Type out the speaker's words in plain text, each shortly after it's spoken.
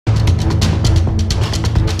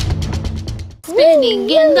spinning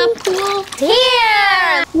in the pool.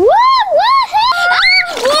 Here! Woo!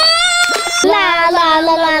 Woohoo! Woo! La la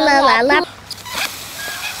la la la la la.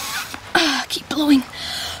 Keep blowing.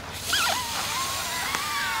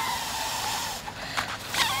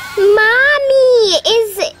 Mommy,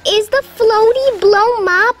 is the floaty blown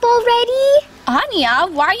up already? Anya,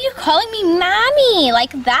 why are you calling me Mommy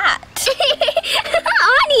like that?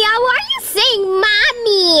 Anya, why are you saying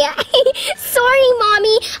Mommy? Sorry,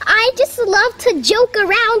 Mommy. I just love to joke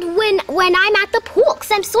around when I'm at the pool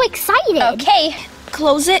because I'm so excited. Okay,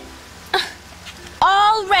 close it.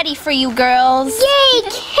 All ready for you, girls. Yay!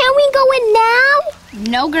 Can we go in now?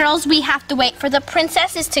 No, girls, we have to wait for the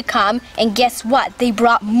princesses to come. And guess what? They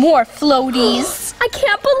brought more floaties. I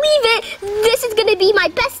can't believe it. This is going to be my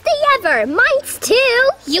best day ever. Mine's too.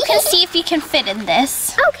 You can see if you can fit in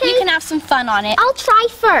this. Okay. You can have some fun on it. I'll try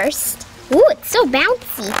first. Ooh, it's so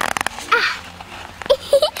bouncy.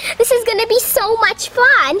 This is going to be so much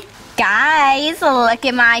fun. Guys, look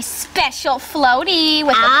at my special floaty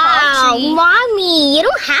with the palm tree. Mommy, you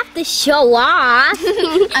don't have to show off.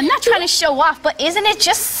 I'm not trying to show off, but isn't it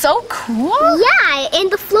just so cool? Yeah, and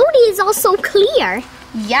the floaty is also clear.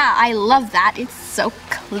 Yeah, I love that. It's so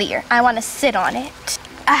clear. I want to sit on it.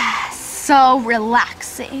 So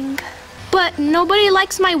relaxing. But nobody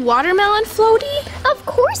likes my watermelon floaty? Of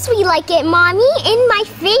course we like it, Mommy. And my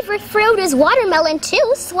favorite fruit is watermelon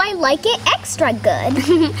too, so I like it extra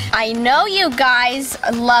good. I know you guys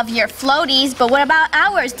love your floaties, but what about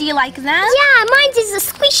ours? Do you like them? Yeah, mine is a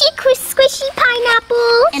squishy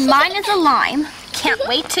pineapple. And mine is a lime. Can't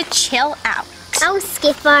wait to chill out. Oh,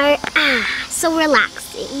 Skipper. So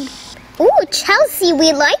relaxing. Ooh, Chelsea,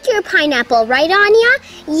 we like your pineapple, right, Anya?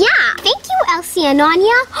 Yeah. Thank you, Elsa and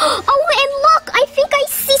Anna. Oh, and look, I think I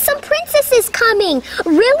see some princesses coming.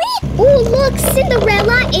 Really? Ooh, look,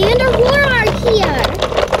 Cinderella and Aurora are here.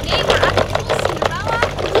 Hey, we're at the pool, Cinderella.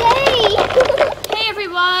 Yay! Hey,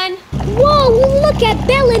 everyone. Whoa, look at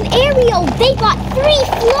Belle and Ariel. They got 3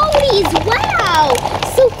 floaties. Wow,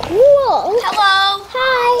 so cool. Hello.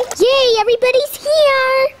 Hi. Yay, everybody's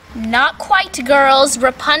here. Not quite, girls.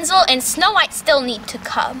 Rapunzel and Snow White still need to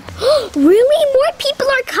come. Really? More people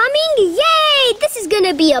are coming? Yay! This is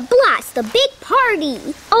gonna be a blast, a big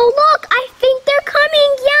party. Oh, look, I think they're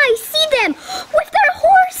coming. Yeah, I see them with their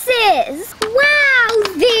horses. Wow,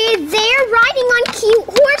 they're riding on cute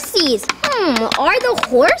horses. Are the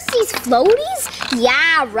horses floaties?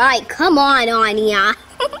 Yeah, right. Come on, Anya.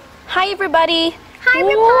 Hi, everybody. Hi,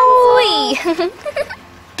 Rapunzel.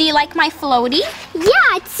 Do you like my floaty?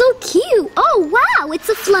 Yeah, it's so cute. Oh, wow, it's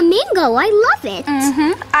a flamingo. I love it.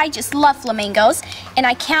 I just love flamingos, and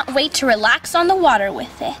I can't wait to relax on the water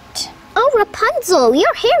with it. Oh, Rapunzel,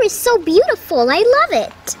 your hair is so beautiful. I love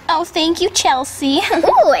it. Oh, thank you, Chelsea.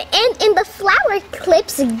 Ooh, and in the flower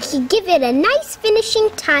clips, give it a nice finishing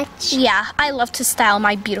touch. Yeah, I love to style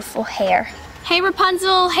my beautiful hair. Hey,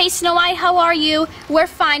 Rapunzel. Hey, Snow White. How are you? We're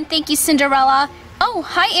fine, thank you, Cinderella. Oh,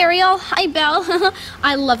 hi, Ariel. Hi, Belle.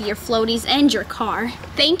 I love your floaties and your car.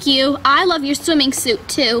 Thank you. I love your swimming suit,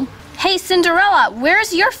 too. Hey, Cinderella,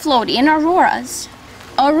 where's your floaty and Aurora's?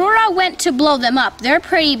 Aurora went to blow them up. They're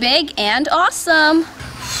pretty big and awesome.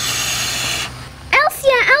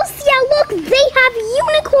 Elsa, look, they have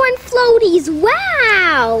unicorn floaties.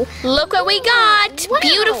 Wow. Look what we got. Wow.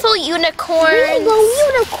 Beautiful unicorns. Rainbow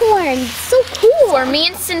unicorns. So cool. For me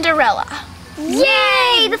and Cinderella.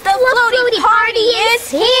 Yay! The floaty party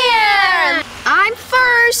is here! I'm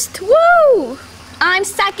first. Woo! I'm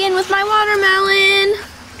second with my watermelon.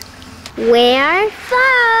 We're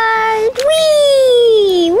first.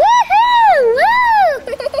 Whee! Woohoo!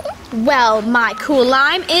 Woo! Well, my cool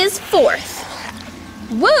lime is fourth.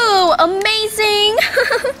 Woo! Amazing!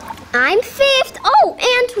 I'm 5th. Oh,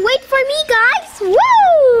 and wait for me, guys.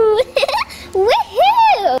 Woo!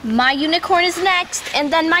 Woohoo! My unicorn is next,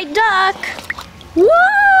 and then my duck. Woo!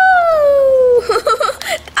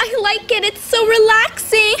 I like it. It's so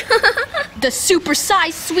relaxing. The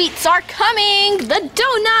supersized sweets are coming. The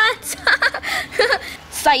donuts.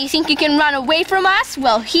 So you think you can run away from us?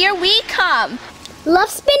 Well, here we come. Love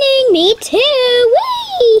spinning. Me too.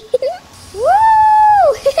 Whee! Woo!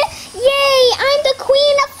 Yay! I'm the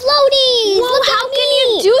queen of floaties. Whoa, Look how at can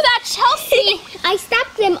me. you do that, Chelsea? I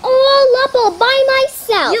stacked them all by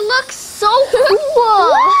myself. You look so cool.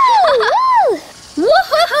 Woo! Woo!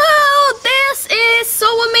 Woohoo! This is so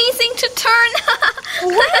amazing to turn.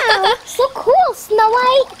 Wow, so cool, Snow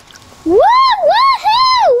White. Woo!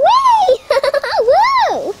 Woohoo!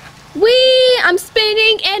 Woo! Woo! I'm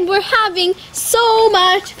spinning and we're having so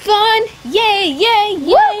much fun. Yay, yay, yay,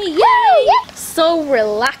 Woo! yay. Yeah. So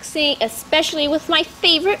relaxing, especially with my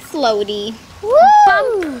favorite floaty. Woo!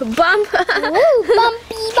 Bump, bump. Woo, bumpy, bump.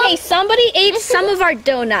 Hey, somebody ate some of our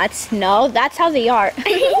donuts. No, that's how they are.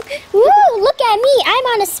 Woo, look at me. I'm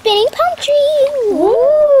on a spinning palm tree.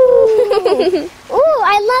 Woo. Ooh,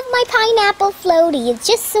 I love my pineapple floaty. It's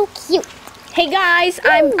just so cute. Hey guys,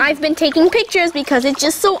 I've been taking pictures because it's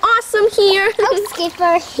just so awesome here. Oh,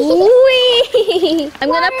 Skipper. Whee! I'm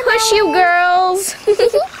gonna push you girls.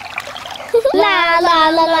 La la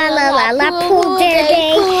la la la la la pool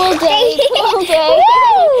day. Pool day. Pool day.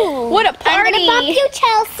 Woo! What a I'm party! gonna bump you,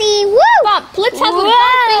 Chelsea. Woo! Bump. Let's have a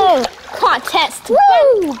Whoa. bumping contest. Woo!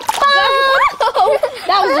 Whoa!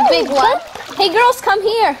 That was a big one. Hey girls, come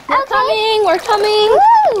here. We're coming. We're coming.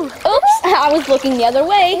 Woo! Oops, I was looking the other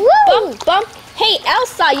way. Woo! Bump, bump. Hey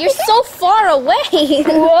Elsa, you're so far away.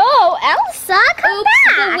 Whoa, Elsa, come Oops,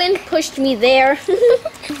 back. the wind pushed me there.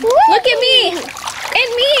 Look at me.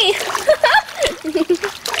 And me.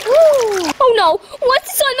 Oh no, what's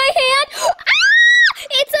this on my hand? Ah!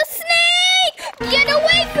 It's a snake! Get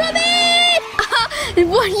away from it!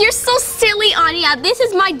 What? You're so silly, Anya. This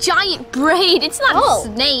is my giant braid. It's not a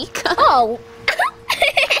snake. Oh.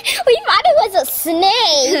 We thought it was a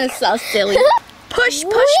snake. So silly. Push,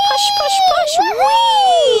 push, push, push, push.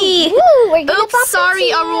 Whee! Woo, we're gonna Oops,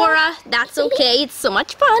 sorry, Aurora. That's okay. It's so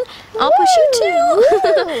much fun. I'll push you too.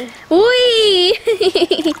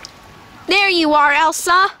 Whee! There you are,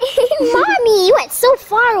 Elsa. Mommy, you went so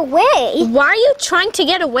far away. Why are you trying to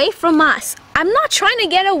get away from us? I'm not trying to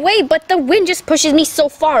get away, but the wind just pushes me so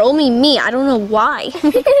far. Only me. I don't know why.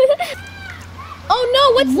 Oh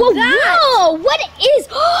no, what's that? Whoa, what is?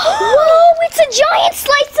 Whoa, it's a giant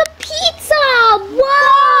slice of pizza.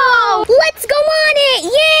 Whoa. Let's go on it.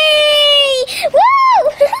 Yay. Woo.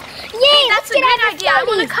 Yay, Hey, that's a good idea. I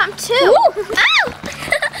want to come too. Ow.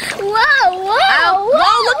 Whoa, whoa, Ow. whoa.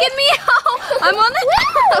 Whoa, look at me. I'm on the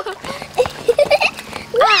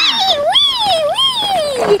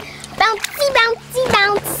Wee. Bouncy, bouncy,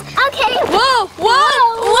 bounce. Okay. Whoa,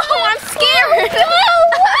 whoa, I'm scared.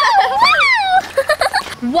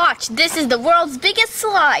 Watch, this is the world's biggest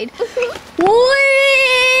slide. Whee!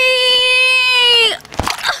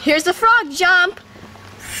 Here's a frog jump.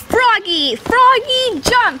 Froggy,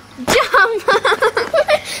 jump, jump.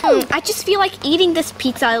 I just feel like eating this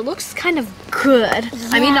pizza. It looks kind of good. Yeah.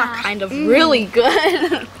 I mean, not kind of, really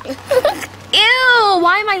good. Ew,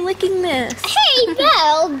 why am I licking this? Hey,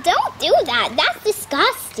 Belle, don't do that. That's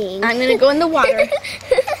disgusting. I'm gonna go in the water.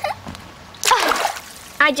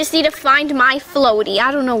 I just need to find my floaty.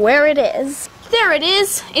 I don't know where it is. There it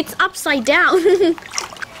is. It's upside down.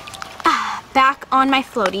 Back on my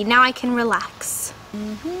floaty. Now I can relax.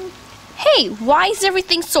 Hey, why is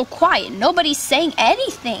everything so quiet? Nobody's saying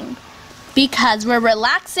anything. Because we're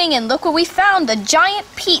relaxing and look what we found, the giant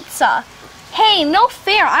pizza. Hey, no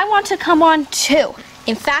fair. I want to come on too.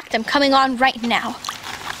 In fact, I'm coming on right now.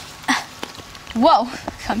 Whoa,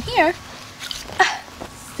 come here.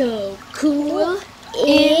 So cool.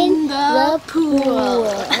 In the pool.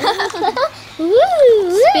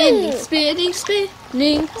 Spinning, spinning,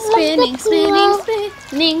 spinning, spinning, spinning,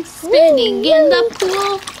 spinning, spinning in the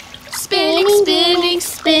pool. Spinning, spinning,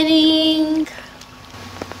 spinning.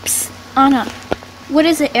 Psst, Anna, what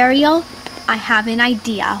is it, Ariel? I have an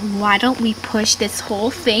idea. Why don't we push this whole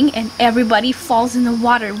thing and everybody falls in the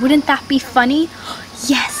water? Wouldn't that be funny?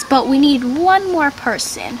 Yes, but we need one more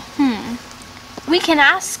person. We can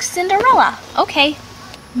ask Cinderella. Okay.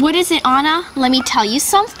 What is it, Anna? Let me tell you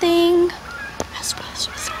something.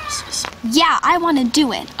 Yeah, I want to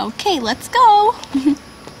do it. Okay, let's go.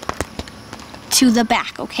 To the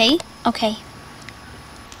back, okay? Okay.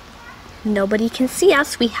 Nobody can see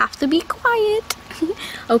us. We have to be quiet.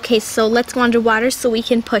 Okay, so let's go underwater so we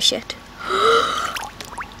can push it.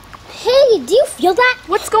 Hey, do you feel that?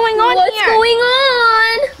 What's going on here? What's going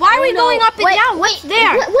on? Why are we going up and down? What's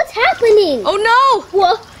there? What's happening? Oh no!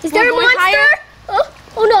 Whoa, is there a going monster? higher?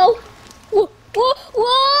 Oh no! Whoa! Whoa!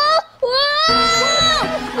 Whoa! Whoa!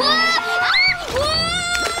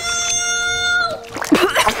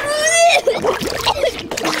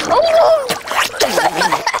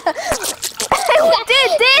 Who did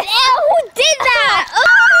this? Who did that?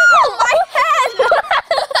 Oh, my head!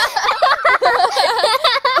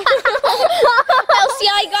 Elsie,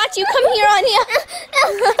 I got you. Come here, Anya.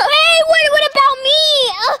 Hey, what about me?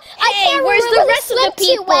 I can't where's the rest of the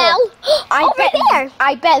people? Well. There.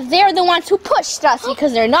 I bet they're the ones who pushed us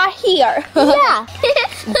because they're not here. Yeah.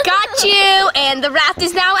 Got you, and the raft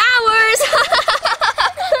is now ours.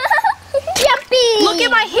 Yuppie! Look at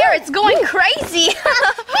my hair, it's going crazy.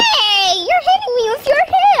 Hey, you're hitting me with your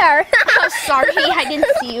hair. Oh, sorry, I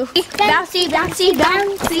didn't see you. Bouncy, bouncy,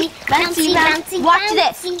 bouncy, bouncy, bouncy. Watch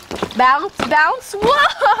this. Bounce, bounce,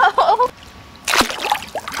 whoa!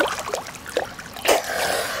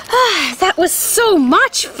 was so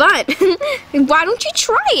much fun. Why don't you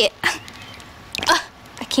try it?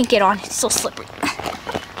 I can't get on. It's so slippery.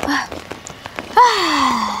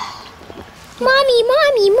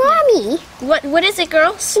 Mommy. What is it,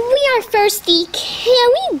 girls? We are thirsty. Can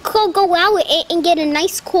we go out and get a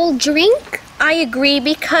nice cold drink? I agree,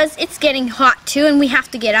 because it's getting hot too and we have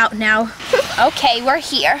to get out now. Okay, we're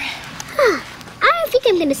here. I think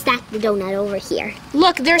I'm gonna stack the donut over here.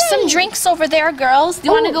 Look, there's some drinks over there, girls. Do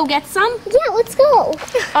you want to go get some? Yeah, let's go.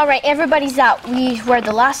 All right, everybody's out. We were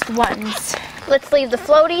the last ones. Let's leave the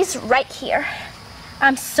floaties right here.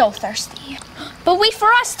 I'm so thirsty. But wait for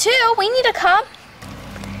us too. We need to come.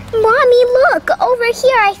 Mommy, look, over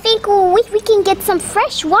here. I think we can get some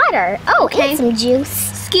fresh water. Oh, Okay. and some juice.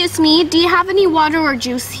 Excuse me, do you have any water or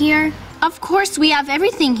juice here? Of course, we have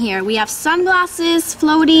everything here. We have sunglasses,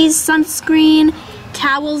 floaties, sunscreen,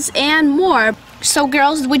 towels, and more. So,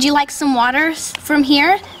 girls, would you like some water from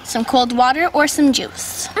here? Some cold water or some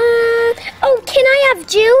juice? Oh, can I have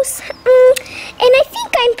juice? And I think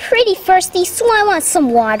I'm pretty thirsty, so I want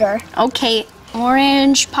some water. Okay,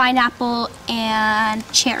 orange, pineapple, and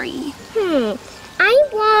cherry. I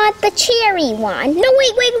want the cherry one. No,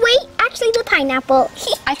 wait. Actually, the pineapple.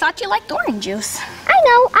 I thought you liked orange juice. I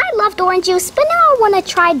know, I loved orange juice, but now I want to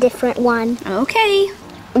try a different one. Okay.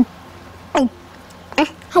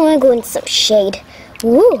 I want to go in some shade.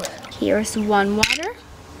 Ooh. Here's one water,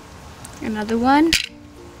 another one,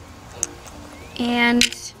 and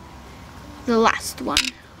the last one.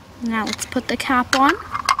 Now let's put the cap on.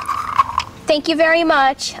 Thank you very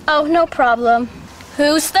much. Oh, no problem.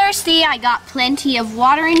 Who's thirsty? I got plenty of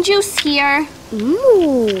water and juice here.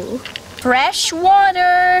 Ooh. Fresh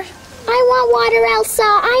water. I want water, Elsa.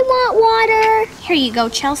 I want water. Here you go,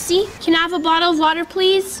 Chelsea. Can I have a bottle of water,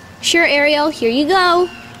 please? Sure, Ariel. Here you go.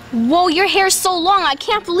 Whoa, your hair's so long. I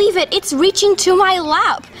can't believe it. It's reaching to my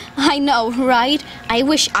lap. I know, right? I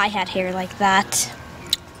wish I had hair like that.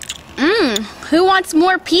 Who wants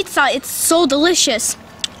more pizza? It's so delicious.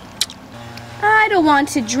 I don't want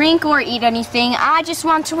to drink or eat anything. I just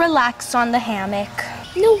want to relax on the hammock.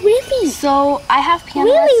 No, really. So I have piano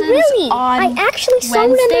lessons Really. on I actually saw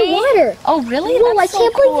Wednesday. it underwater. Oh, really? Whoa, That's I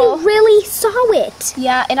can't so cool. believe you really saw it.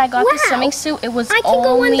 Yeah, and I got the Wow. swimming suit. It was I can go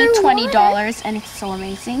only underwater. $20, and it's so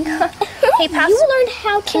amazing. Hey, pass. You learned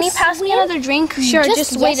how to Can you pass me swim another drink? Sure,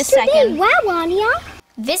 just wait a yesterday? second. Wow, Anya.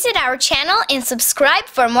 Visit our channel and subscribe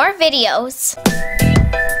for more videos.